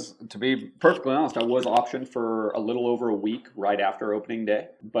to be perfectly honest, I was optioned for a little over a week right after opening day,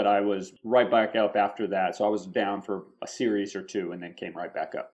 but I was right back up after that. So I was down for a series or two and then came right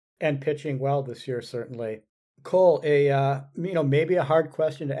back up. And pitching well this year, certainly. Cole, maybe a hard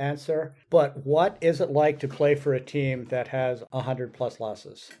question to answer, but what is it like to play for a team that has 100 plus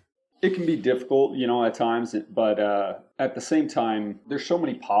losses? It can be difficult, at times, but at the same time, there's so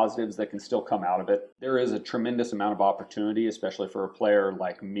many positives that can still come out of it. There is a tremendous amount of opportunity, especially for a player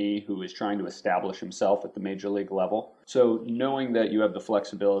like me who is trying to establish himself at the major league level. So knowing that you have the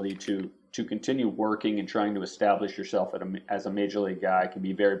flexibility to continue working and trying to establish yourself as a major league guy can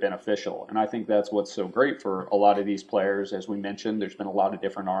be very beneficial. And I think that's what's so great for a lot of these players. As we mentioned, there's been a lot of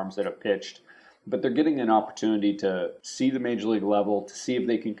different arms that have pitched, but they're getting an opportunity to see the major league level, to see if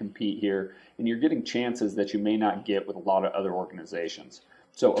they can compete here. And you're getting chances that you may not get with a lot of other organizations.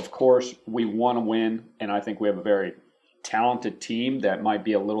 So, of course, we want to win, and I think we have a very talented team that might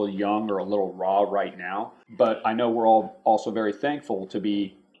be a little young or a little raw right now. But I know we're all also very thankful to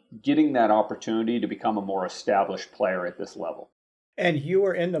be getting that opportunity to become a more established player at this level. And you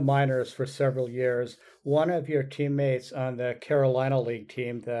were in the minors for several years. One of your teammates on the Carolina League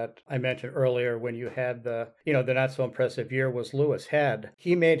team that I mentioned earlier when you had the not so impressive year was Louis Head.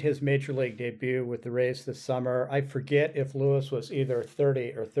 He made his major league debut with the Rays this summer. I forget if Louis was either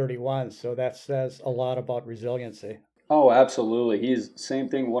 30 or 31, so that says a lot about resiliency. Oh, absolutely. He's same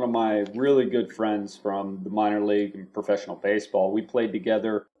thing. One of my really good friends from the minor league and professional baseball. We played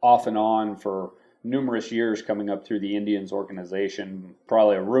together off and on for numerous years coming up through the Indians organization.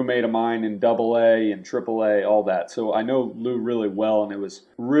 Probably a roommate of mine in AA and AAA, all that. So I know Lou really well, and it was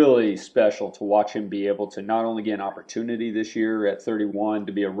really special to watch him be able to not only get an opportunity this year at 31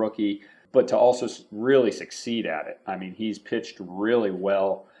 to be a rookie, but to also really succeed at it. I mean, he's pitched really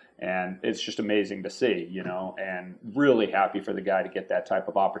well. And it's just amazing to see, and really happy for the guy to get that type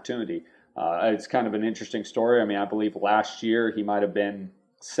of opportunity. It's kind of an interesting story. I mean, I believe last year he might have been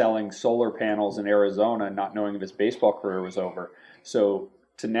selling solar panels in Arizona, not knowing if his baseball career was over. So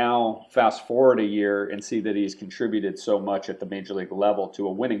to now fast forward a year and see that he's contributed so much at the major league level to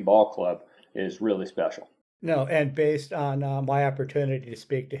a winning ball club is really special. No, and based on my opportunity to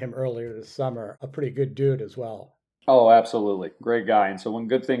speak to him earlier this summer, a pretty good dude as well. Oh, absolutely. Great guy. And so when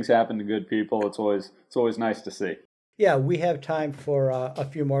good things happen to good people, it's always nice to see. Yeah, we have time for a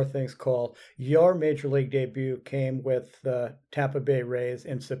few more things, Cole. Your major league debut came with the Tampa Bay Rays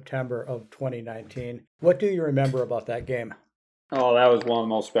in September of 2019. What do you remember about that game? Oh, that was one of the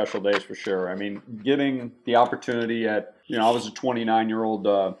most special days for sure. I mean, getting the opportunity I was a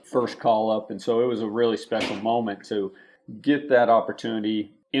 29-year-old first call up, and so it was a really special moment to get that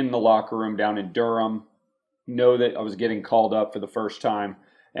opportunity in the locker room down in Durham, know that I was getting called up for the first time.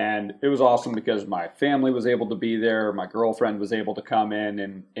 And it was awesome because my family was able to be there. My girlfriend was able to come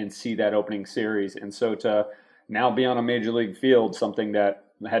in and see that opening series. And so to now be on a major league field, something that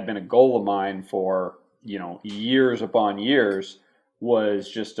had been a goal of mine for, years upon years, was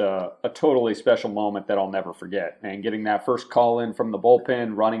just a totally special moment that I'll never forget. And getting that first call in from the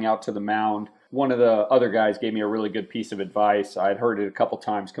bullpen, running out to the mound. One of the other guys gave me a really good piece of advice. I'd heard it a couple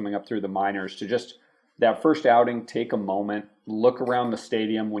times coming up through the minors to just that first outing, take a moment, look around the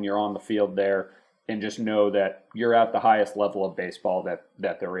stadium when you're on the field there, and just know that you're at the highest level of baseball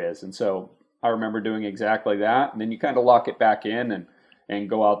that there is. And so I remember doing exactly that. And then you kind of lock it back in and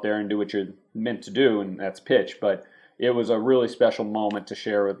go out there and do what you're meant to do, and that's pitch. But it was a really special moment to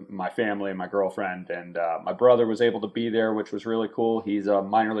share with my family and my girlfriend. And my brother was able to be there, which was really cool. He's a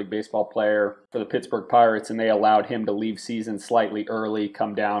minor league baseball player for the Pittsburgh Pirates, and they allowed him to leave season slightly early,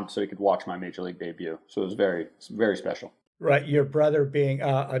 come down so he could watch my major league debut. So it was very, very special. Right, your brother being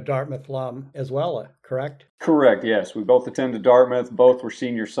a Dartmouth alum as well, correct? Correct, yes. We both attended Dartmouth. Both were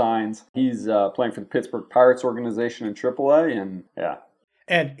senior signs. He's playing for the Pittsburgh Pirates organization in AAA, and yeah.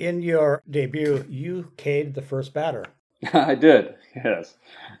 And in your debut, you K'd the first batter. I did, yes.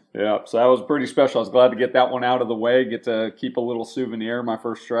 Yeah, so that was pretty special. I was glad to get that one out of the way, get to keep a little souvenir, my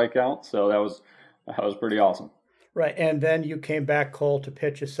first strikeout. So that was pretty awesome. Right, and then you came back, Cole, to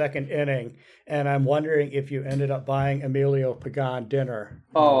pitch a second inning, and I'm wondering if you ended up buying Emilio Pagan dinner.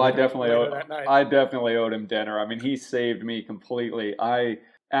 Oh, I definitely owed him dinner. I mean, he saved me completely.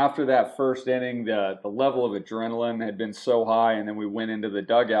 After that first inning, the level of adrenaline had been so high, and then we went into the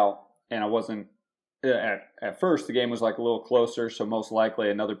dugout, and I wasn't at first the game was like a little closer, so most likely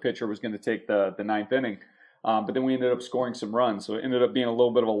another pitcher was going to take the ninth inning. But then we ended up scoring some runs. So it ended up being a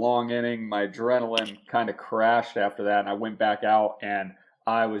little bit of a long inning. My adrenaline kind of crashed after that, and I went back out, and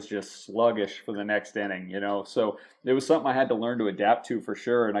I was just sluggish for the next inning, you know. So it was something I had to learn to adapt to for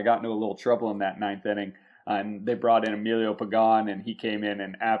sure, and I got into a little trouble in that ninth inning. And they brought in Emilio Pagan, and he came in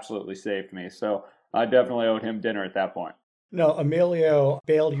and absolutely saved me. So I definitely owed him dinner at that point. No, Emilio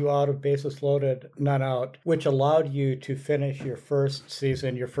bailed you out of bases loaded, none out, which allowed you to finish your first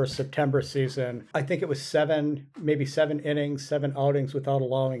season, your first September season. I think it was 7 innings, 7 outings without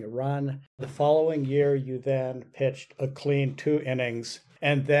allowing a run. The following year, you then pitched a clean 2 innings,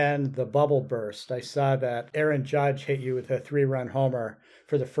 and then the bubble burst. I saw that Aaron Judge hit you with a 3-run homer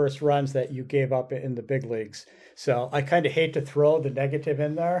for the first runs that you gave up in the big leagues. So I kind of hate to throw the negative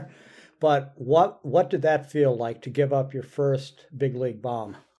in there, but what did that feel like to give up your first big league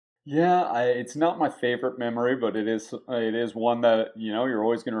bomb? Yeah, it's not my favorite memory, but it is one that, you know, you're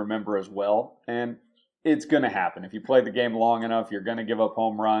always going to remember as well. And it's going to happen. If you play the game long enough, you're going to give up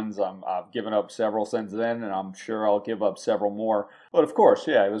home runs. I've given up several since then, and I'm sure I'll give up several more. But of course,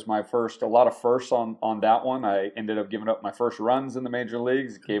 yeah, it was my first, a lot of firsts on that one. I ended up giving up my first runs in the major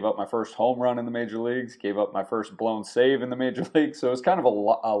leagues, gave up my first home run in the major leagues, gave up my first blown save in the major leagues. So it's kind of a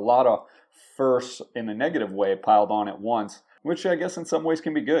lot of firsts in a negative way piled on at once, which I guess in some ways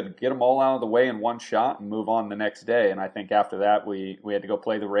can be good. Get them all out of the way in one shot and move on the next day. And I think after that, we had to go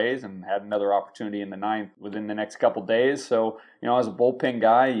play the Rays and had another opportunity in the ninth within the next couple days. So, you know, as a bullpen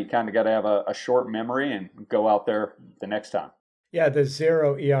guy, you kind of got to have a short memory and go out there the next time. Yeah, the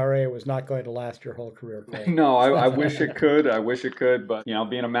 0 ERA was not going to last your whole career. No, I wish it could. I wish it could. But, you know,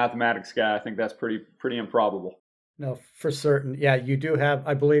 being a mathematics guy, I think that's pretty improbable. No, for certain. Yeah, you do have,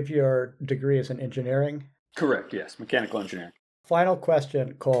 I believe your degree is in engineering. Correct, yes, mechanical engineering. Final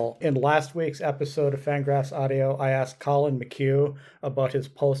question, Cole. In last week's episode of Fangraphs Audio, I asked Colin McHugh about his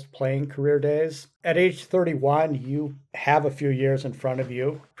post-playing career days. At age 31, you have a few years in front of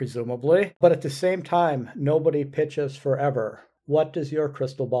you, presumably. But at the same time, nobody pitches forever. What does your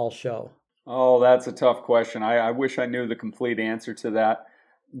crystal ball show? Oh, that's a tough question. I wish I knew the complete answer to that.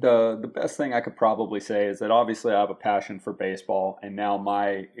 The best thing I could probably say is that obviously I have a passion for baseball, and now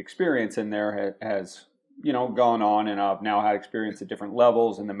my experience in there has gone on, and I've now had experience at different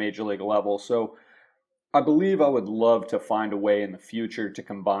levels in the major league level. So I believe I would love to find a way in the future to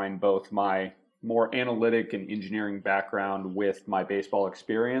combine both my more analytic and engineering background with my baseball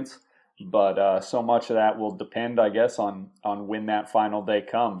experience. But so much of that will depend, I guess, on when that final day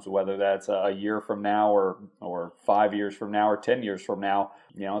comes, whether that's a year from now or 5 years from now or 10 years from now.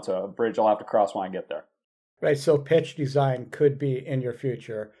 You know, it's a bridge I'll have to cross when I get there. Right, so pitch design could be in your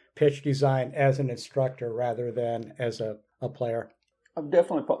future. Pitch design as an instructor rather than as a player.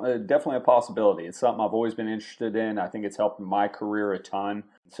 Definitely a possibility. It's something I've always been interested in. I think it's helped my career a ton.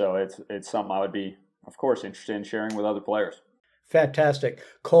 So it's something I would be, of course, interested in sharing with other players. Fantastic.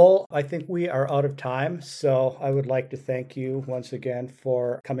 Cole, I think we are out of time, so I would like to thank you once again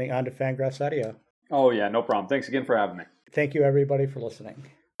for coming on to Fangraphs Audio. Oh, yeah, no problem. Thanks again for having me. Thank you, everybody, for listening.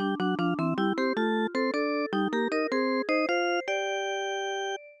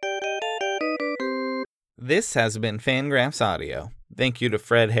 This has been Fangraphs Audio. Thank you to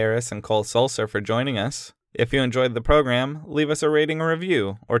Fred Harris and Cole Sulser for joining us. If you enjoyed the program, leave us a rating or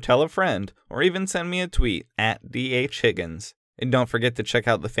review, or tell a friend, or even send me a tweet at DHHiggins. And don't forget to check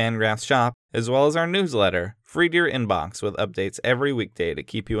out the Fangraphs shop, as well as our newsletter, free to your inbox with updates every weekday to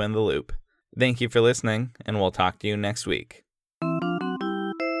keep you in the loop. Thank you for listening, and we'll talk to you next week.